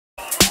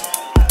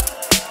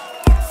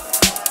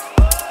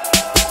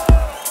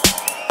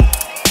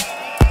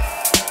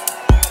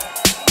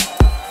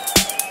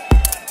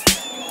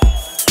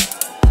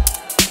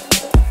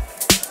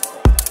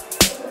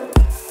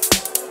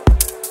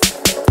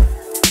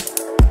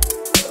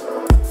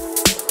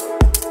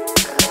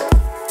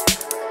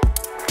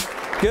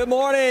Good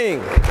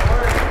morning.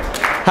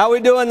 How are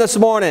we doing this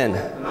morning?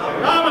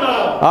 Phenomenal.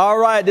 All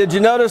right. Did you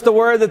notice the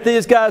word that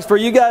these guys, for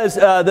you guys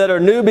that are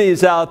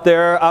newbies out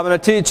there, I'm going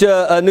to teach you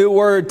a new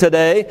word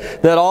today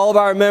that all of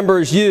our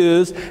members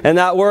use, and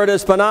that word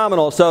is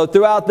phenomenal. So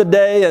throughout the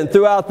day and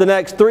throughout the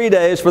next 3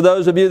 days, for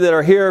those of you that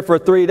are here for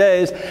 3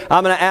 days,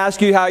 I'm going to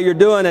ask you how you're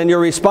doing, and your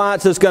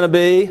response is going to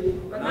be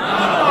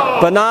phenomenal.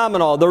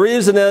 Phenomenal. The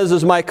reason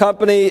is my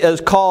company is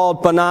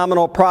called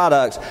Phenomenal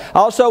Products. I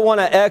also want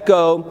to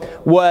echo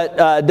what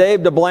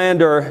Dave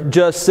DeBlander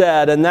just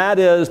said, and that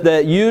is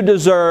that you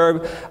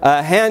deserve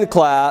a hand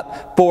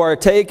clap for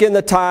taking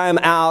the time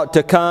out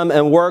to come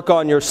and work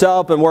on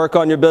yourself and work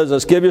on your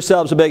business. Give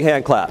yourselves a big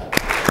hand clap.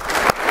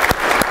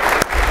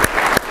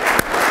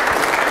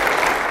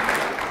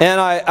 And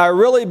I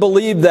really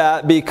believe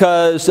that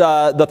because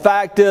the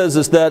fact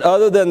is that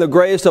other than the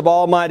grace of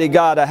Almighty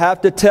God, I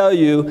have to tell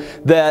you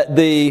that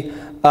the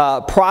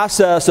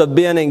process of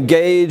being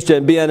engaged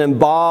and being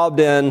involved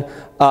in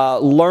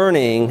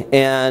learning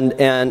and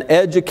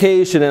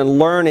education and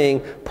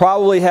learning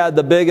probably had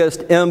the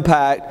biggest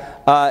impact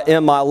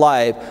in my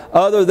life,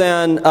 other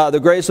than the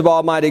grace of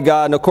Almighty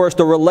God and of course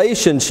the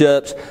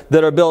relationships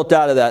that are built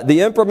out of that.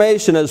 The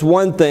information is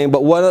one thing,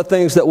 but one of the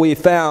things that we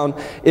found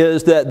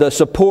is that the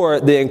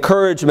support, the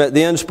encouragement,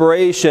 the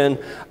inspiration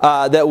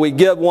that we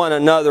give one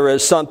another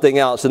is something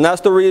else, and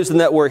that's the reason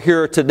that we're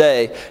here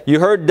today.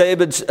 You heard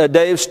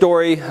Dave's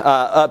story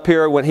up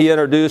here when he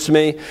introduced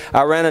me.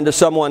 I ran into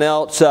someone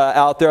else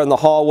out there in the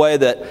hallway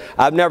that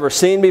I've never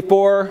seen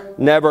before,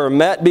 never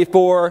met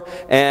before,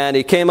 and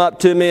he came up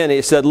to me and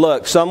he said,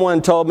 "Look,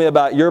 someone told me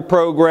about your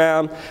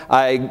program.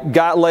 I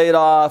got laid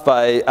off.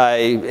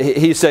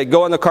 He said,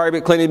 go in the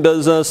carpet cleaning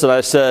business." And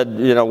I said,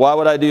 you know, why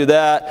would I do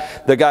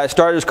that? The guy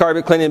started his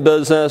carpet cleaning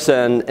business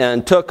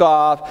and took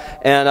off.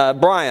 And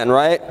Brian,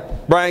 right?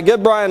 Brian,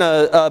 give Brian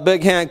a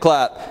big hand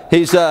clap.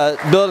 He's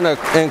building an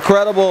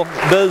incredible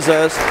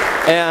business.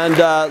 And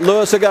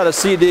Lewis, I got a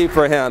CD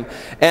for him.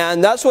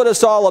 And that's what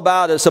it's all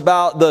about. It's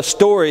about the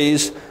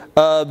stories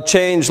of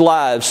changed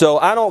lives. So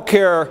I don't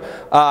care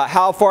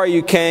how far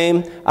you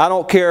came. I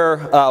don't care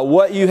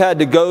what you had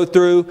to go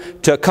through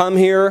to come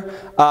here.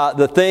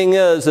 The thing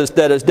is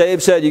that, as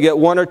Dave said, you get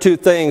one or two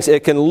things.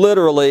 It can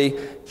literally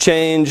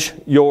change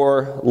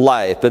your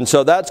life. And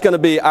so that's going to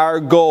be our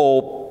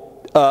goal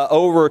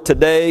over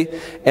today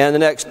and the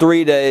next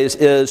 3 days,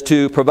 is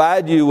to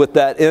provide you with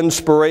that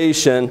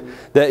inspiration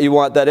that you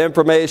want, that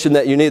information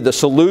that you need, the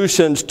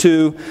solutions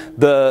to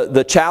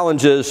the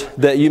challenges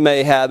that you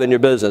may have in your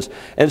business.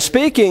 And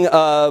speaking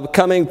of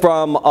coming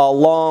from a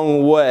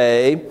long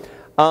way,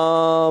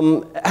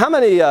 how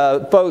many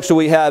folks do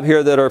we have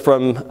here that are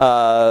from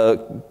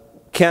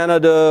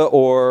Canada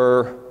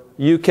or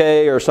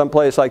UK or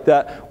someplace like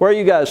that? Where are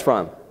you guys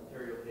from?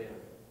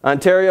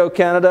 Ontario,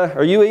 Canada.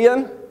 Are you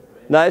Ian?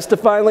 Nice to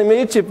finally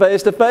meet you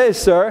face to face,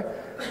 sir.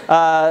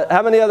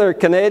 How many other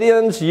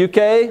Canadians? UK?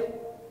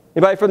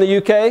 Anybody from the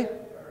UK?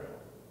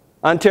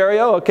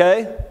 Ontario,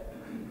 okay.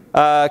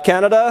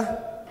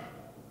 Canada?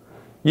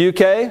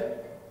 UK?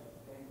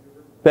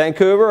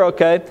 Vancouver,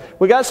 okay.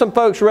 We got some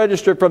folks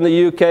registered from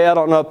the UK. I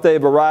don't know if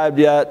they've arrived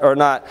yet or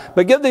not.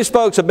 But give these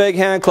folks a big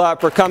hand clap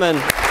for coming.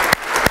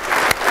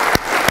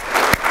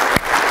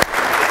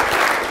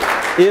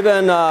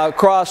 Even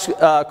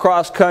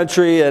cross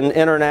country and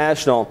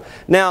international.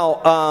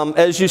 Now,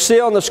 as you see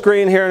on the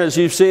screen here and as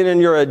you've seen in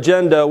your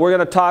agenda, we're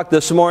going to talk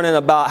this morning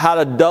about how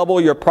to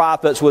double your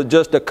profits with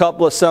just a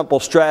couple of simple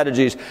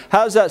strategies.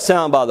 How does that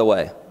sound, by the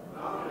way?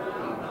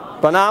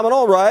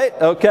 Phenomenal, right?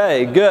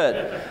 Okay,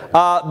 good.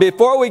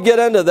 Before we get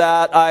into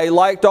that, I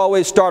like to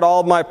always start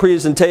all of my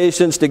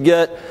presentations to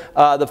get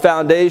the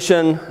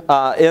foundation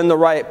in the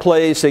right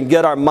place and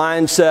get our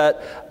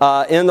mindset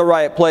in the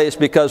right place,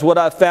 because what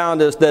I've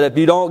found is that if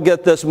you don't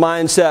get this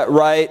mindset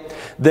right,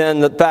 then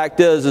the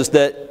fact is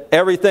that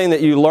everything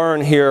that you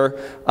learn here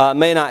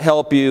may not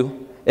help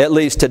you, at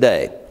least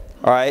today.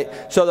 All right?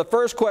 So the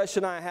first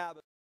question I have